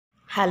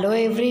Hello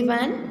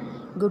everyone.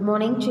 Good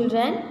morning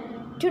children.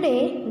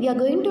 Today we are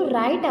going to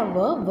write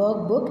our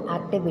workbook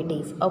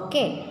activities.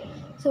 Okay.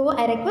 So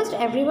I request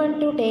everyone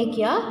to take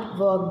your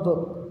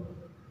workbook.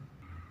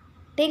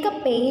 Take a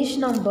page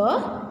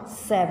number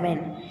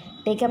 7.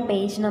 Take a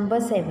page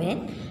number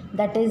 7.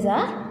 That is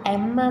a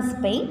MS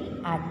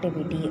Paint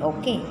activity.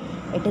 Okay.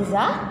 It is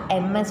a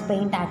MS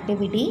Paint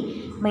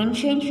activity.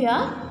 Mention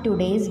here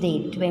today's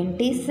date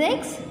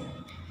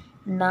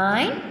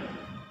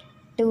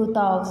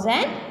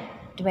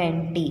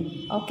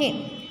 26/9/2020. Okay.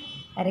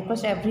 I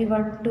request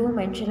everyone to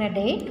mention a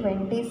date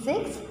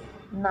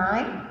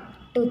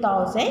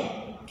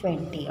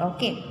 26/9/2020.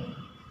 Okay.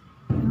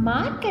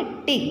 Mark a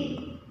tick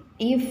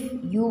if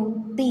you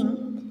think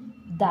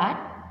that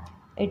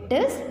it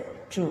is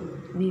true.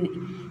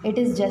 It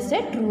is just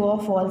a true or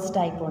false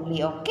type only.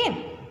 Okay.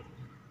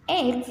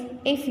 X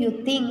if you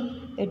think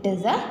it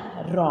is a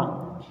wrong.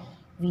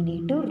 We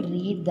need to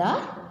read the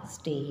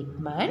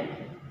statement,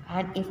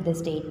 and if the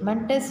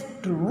statement is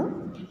true,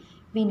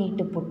 we need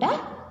to put a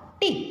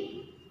tick.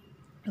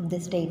 If the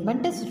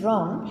statement is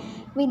wrong,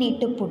 we need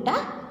to put a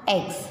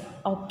X.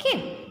 Okay.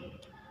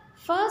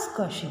 First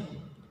question.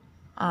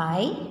 I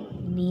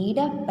need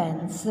a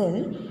pencil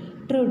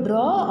to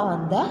draw on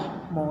the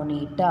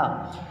monitor.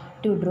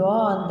 To draw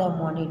on the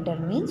monitor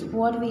means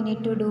what we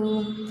need to do?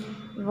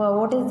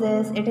 What is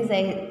this? It is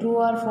a true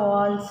or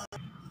false?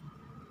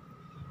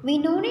 We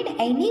don't need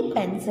any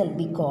pencil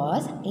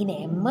because in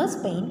MS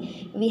Paint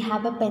we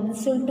have a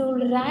pencil tool,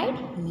 right?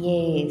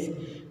 Yes.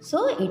 So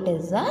it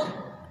is a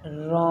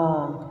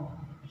wrong.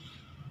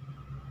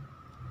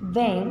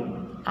 When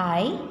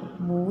I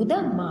move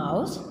the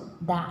mouse,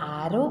 the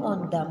arrow on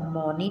the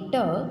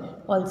monitor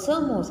also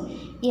moves.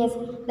 Yes,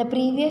 the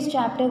previous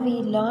chapter we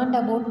learned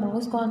about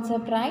mouse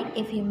concept, right?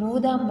 If you move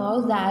the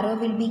mouse, the arrow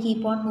will be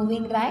keep on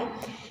moving, right?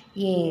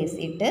 Yes,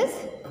 it is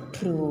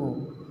true.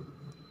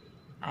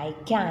 I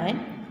can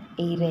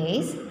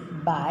erase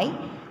by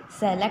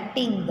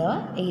selecting the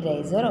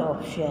eraser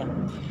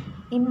option.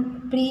 In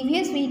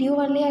previous video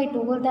only I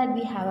told that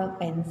we have a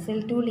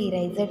pencil tool,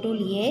 eraser tool.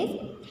 Yes.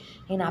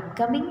 In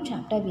upcoming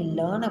chapter we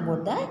learn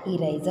about the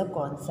eraser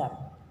concept.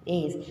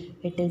 Yes,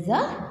 it is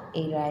a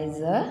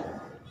eraser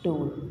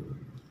tool.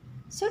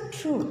 So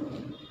true.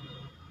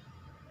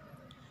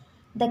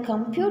 The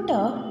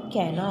computer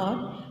cannot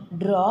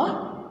draw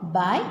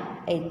by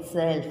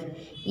itself.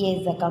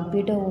 Yes, the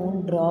computer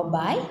won't draw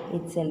by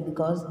itself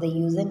because the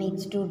user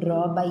needs to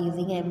draw by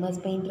using MS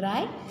Paint,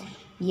 right?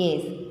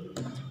 Yes.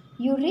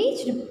 You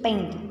reached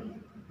Paint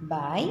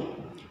by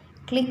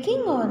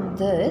clicking on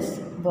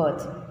this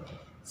words.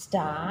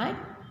 Start,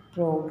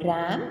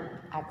 program,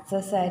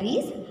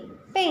 accessories,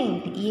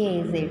 paint.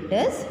 Yes, it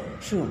is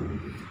true.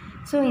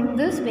 So in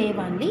this way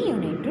only you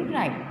need to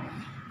write.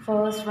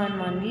 First one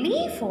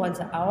only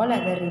false. All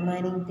other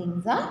remaining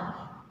things are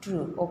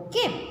true.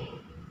 Okay.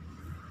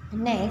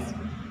 Next,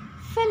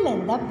 fill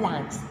in the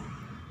blanks.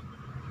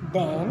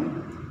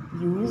 Then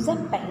use a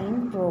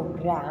paint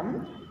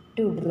program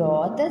to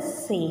draw the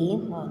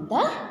same on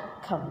the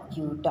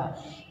computer.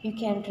 You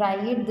can try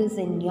this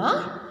in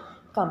your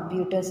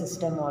computer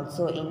system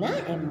also in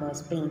a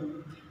MS Paint.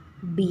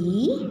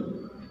 B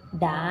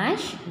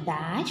dash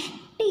dash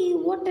T.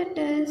 What it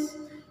is?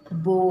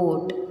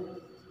 Boat.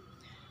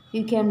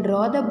 You can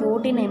draw the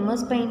boat in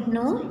MS Paint,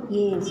 no?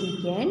 Yes, you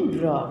can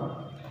draw.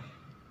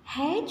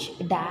 H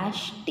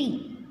dash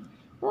T.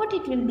 What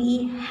it will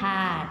be?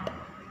 Hat.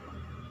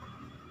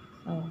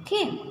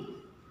 Okay.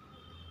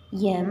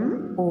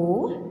 M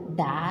O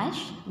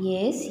dash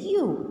S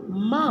U.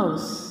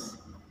 Mouse.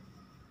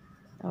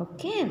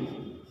 Okay.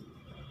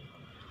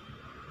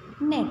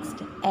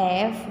 Next,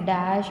 F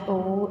dash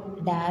O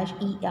dash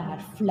E R.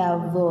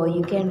 Flower.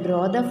 You can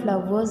draw the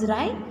flowers,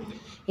 right?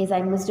 Yes,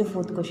 I missed the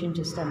fourth question,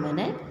 just a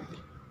minute.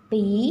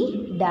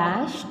 P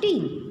dash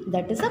T.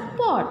 That is a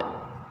pot.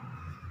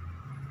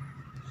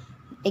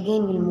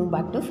 Again, we'll move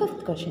back to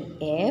fifth question.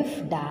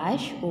 F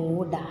dash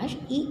O dash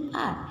E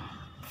R.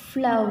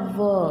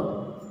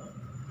 Flower.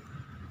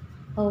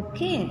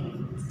 Okay,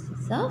 this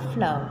is a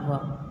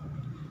flower.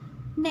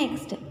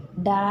 Next,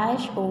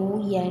 dash O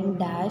N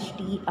dash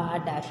T R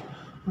dash.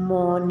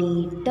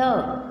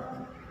 Monitor.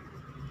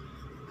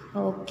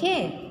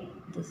 Okay,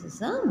 this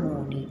is a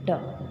monitor.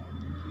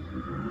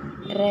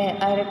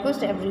 I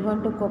request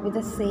everyone to copy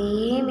the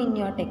same in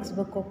your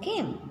textbook.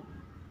 Okay.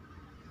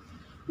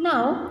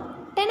 Now,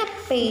 turn a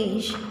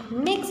page.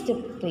 Next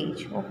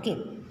page. Okay.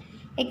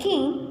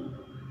 Again,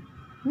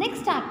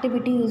 next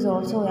activity is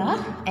also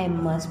a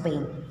MS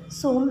Paint.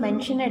 So,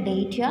 mention a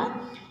date here.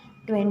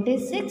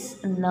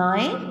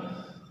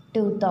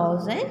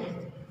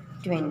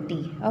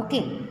 26/9/2020.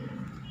 Okay.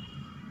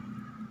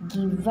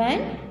 Given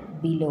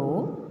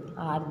below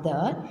are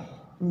the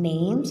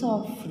names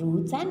of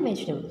fruits and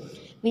vegetables.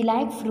 We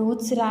like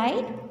fruits,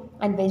 right?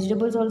 And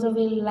vegetables also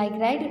we like,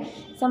 right?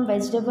 Some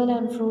vegetable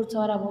and fruits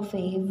are our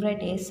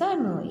favorite. Yes or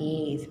no?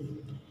 Yes.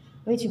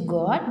 Which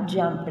got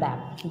jumped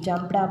up.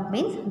 Jumped up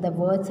means the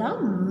words are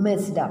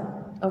messed up.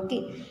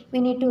 Okay. We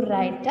need to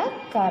write the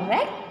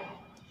correct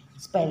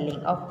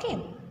spelling.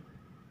 Okay.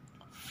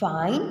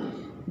 Find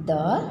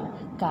the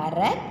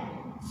correct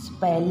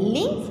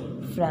spellings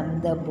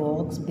from the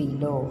box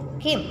below.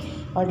 Okay,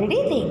 already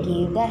they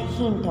gave the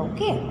hint.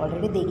 Okay,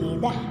 already they gave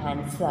the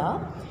answer.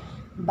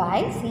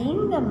 By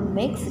seeing the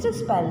mixed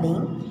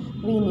spelling,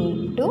 we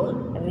need to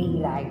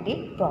rewrite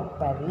it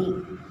properly.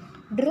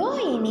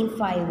 Draw any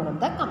 5 on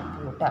the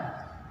computer.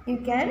 You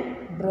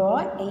can draw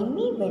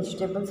any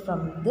vegetables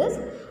from this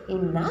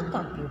in a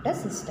computer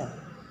system.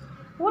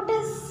 What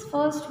is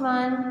first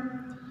one?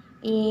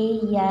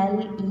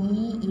 A-L-E-A-P.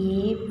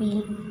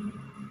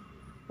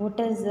 What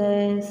is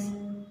this?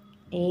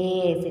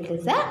 Yes, it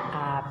is an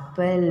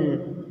apple.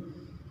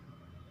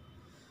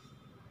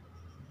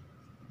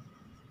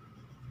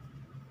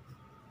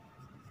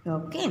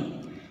 Okay.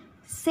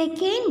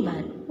 Second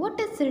one, what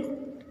is it?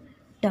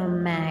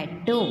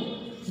 Tomato.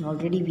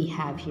 Already we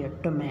have here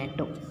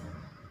tomato.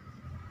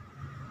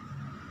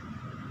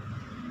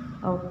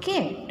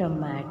 Okay,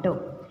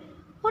 tomato.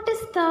 What is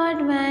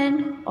third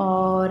one?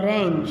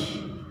 Orange.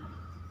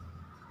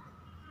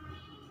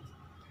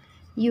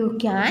 You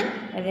can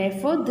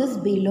refer this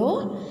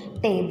below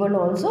table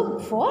also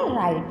for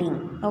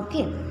writing.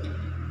 Okay.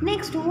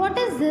 Next, what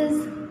is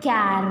this?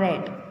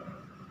 Carrot.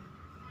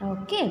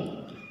 Okay.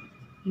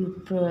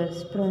 You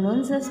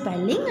pronounce the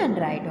spelling and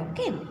write.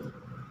 Okay.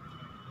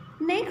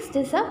 Next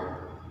is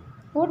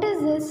what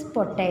is this?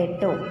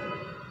 Potato.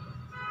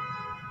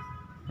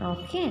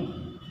 Okay.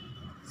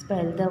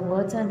 Spell the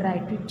words and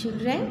write it,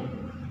 children.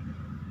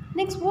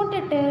 Next, what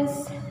it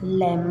is?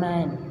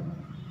 Lemon.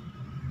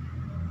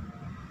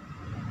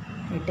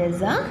 It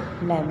is a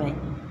lemon.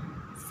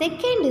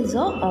 Second is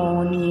a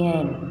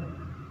onion.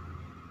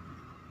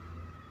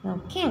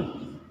 Okay.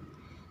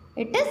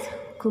 It is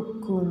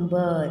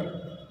cucumber.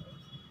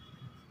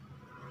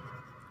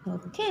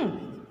 Okay.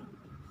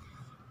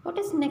 What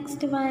is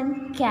next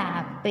one?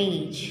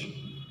 Cabbage.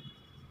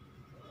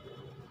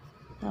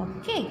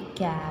 Okay,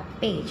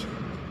 cabbage.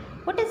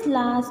 What is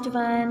last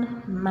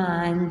one?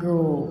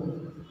 Mango.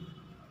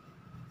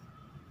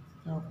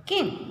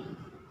 Okay.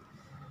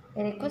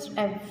 I request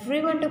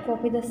everyone to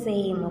copy the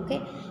same. Okay.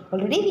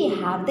 Already we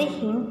have the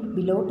hint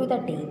below to the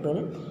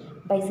table.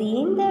 By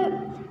seeing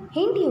the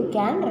hint, you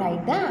can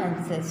write the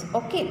answers.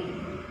 Okay.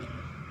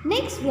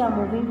 Next, we are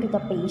moving to the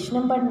page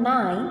number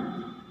 9.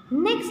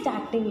 Next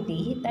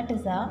activity, that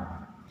is a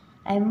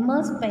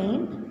MS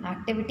Paint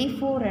activity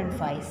 4 and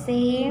 5.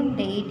 Same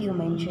date you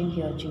mentioned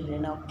here,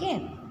 children.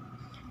 Okay.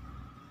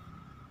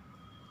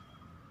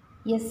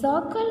 A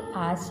circle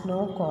has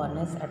no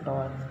corners at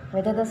all.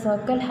 Whether the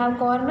circle have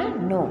corner?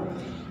 No.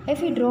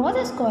 If we draw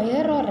the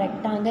square or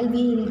rectangle,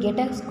 we will get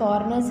a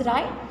corners,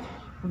 right?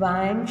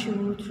 1,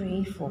 2,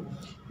 3, 4.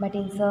 But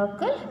in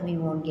circle, we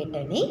won't get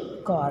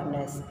any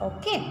corners.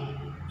 Okay.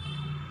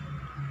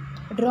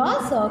 Draw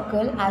a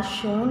circle as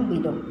shown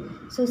below.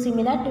 So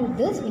similar to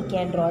this, we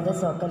can draw the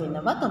circle in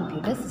our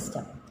computer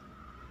system.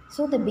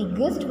 So the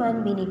biggest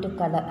one we need to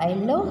color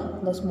yellow.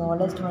 The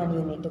smallest one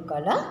you need to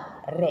color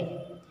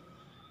red.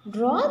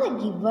 Draw the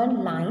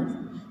given lines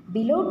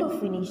below to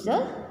finish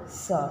the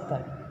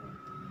circle.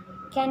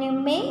 Can you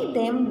make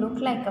them look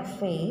like a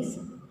face?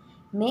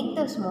 Make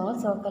the small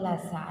circle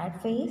as sad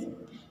face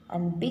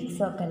and big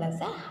circle as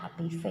a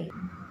happy face.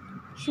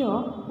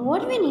 Sure,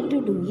 what we need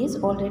to do is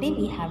already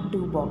we have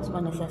 2 boxes.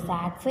 One is a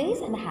sad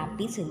face and a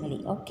happy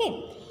simile.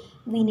 Okay.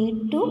 We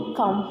need to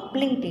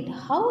complete it.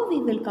 How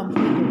we will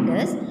complete it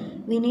is,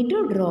 we need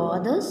to draw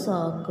the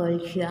circle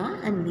here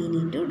and we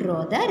need to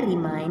draw the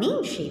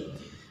remaining shape.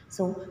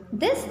 So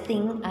this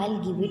thing I'll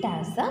give it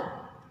as a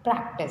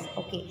practice.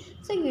 Okay.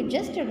 So you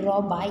just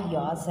draw by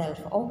yourself.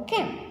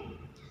 Okay.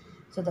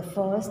 So the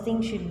first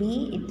thing should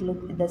be,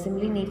 the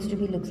simile needs to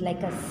be looks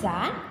like a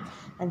sad,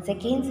 and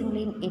second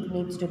simile it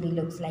needs to be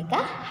looks like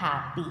a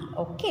happy.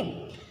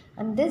 Okay.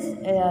 And this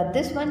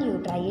one you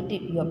try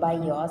it by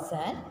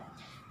yourself.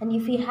 And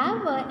if you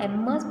have a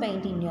MS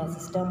Paint in your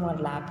system or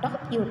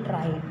laptop, you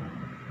try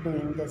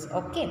doing this.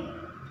 Okay.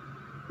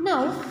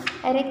 Now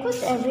I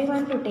request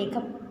everyone to take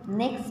up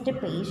next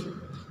page,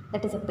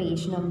 that is a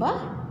page number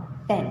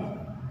 10.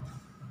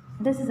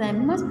 This is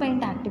MS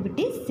Paint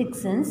activity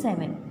 6 and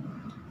 7.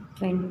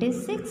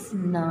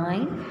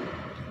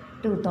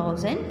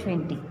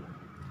 26/9/2020.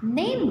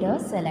 Name the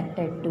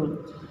selected tool.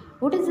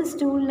 What is this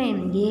tool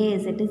name?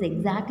 Yes, it is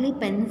exactly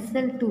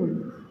pencil tool.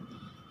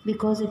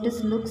 Because it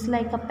looks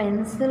like a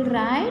pencil,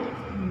 right?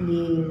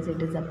 Yes,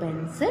 it is a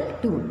pencil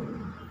tool.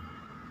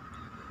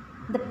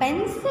 The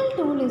pencil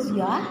tool is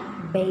your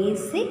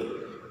basic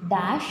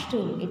dash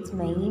tool. It's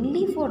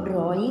mainly for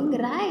drawing,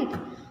 right?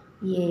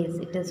 Yes,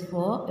 it is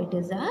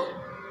a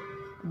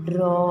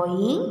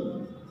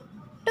drawing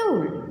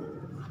tool.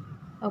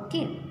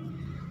 Okay.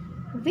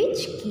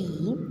 Which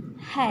key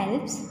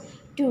helps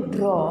to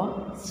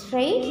draw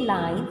straight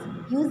lines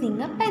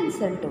using a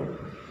pencil tool?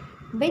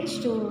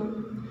 Which tool?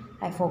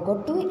 I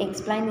forgot to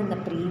explain in the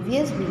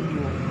previous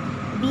video.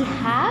 We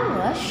have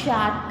a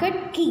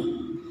shortcut key.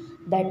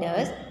 That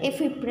is, if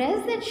we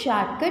press that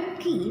shortcut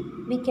key,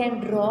 we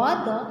can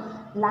draw the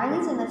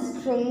lines in a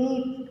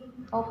straight,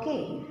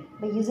 okay,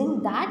 By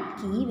using that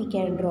key, we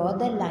can draw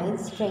the line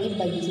straight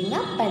by using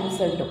a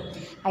pencil tool.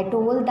 I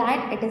told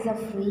that it is a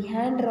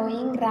freehand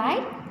drawing,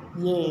 right?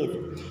 Yes.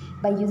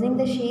 By using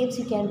the shapes,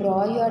 you can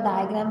draw your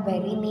diagram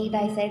very neat,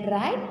 I said,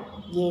 right?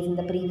 Yes, in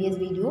the previous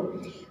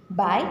video.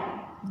 But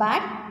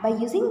by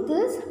using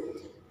this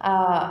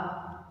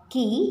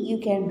key, you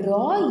can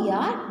draw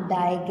your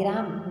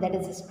diagram, that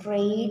is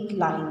straight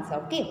lines,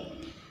 okay?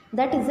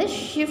 That is a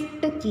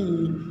shift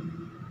key.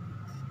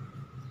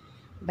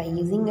 By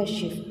using a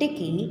shift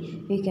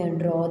key, we can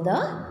draw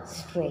the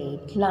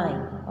straight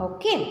line,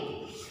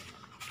 okay?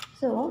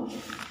 So,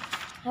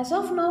 as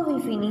of now,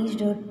 we finished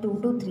 2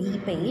 to 3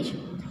 page.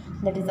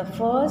 That is, the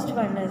first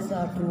one is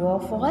true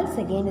or false,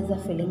 second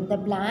is filling the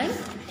blank,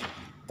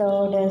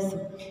 third is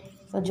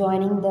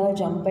joining the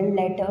jumbled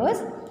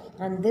letters,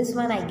 and this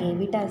one I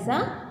gave it as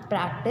a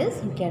practice.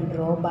 You can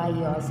draw by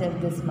yourself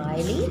the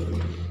smiley.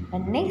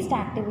 And next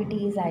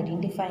activity is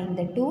identifying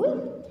the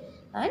tool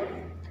and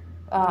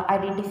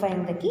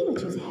identifying the key,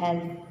 which is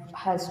help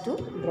us to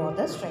draw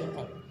the straight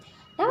line.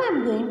 Now I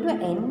am going to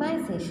end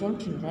my session,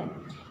 children.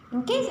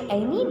 In case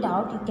any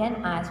doubt, you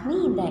can ask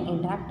me in the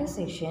interactive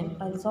session.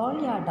 I'll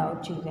solve your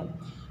doubt, children.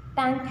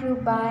 Thank you.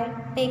 Bye.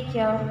 Take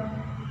care.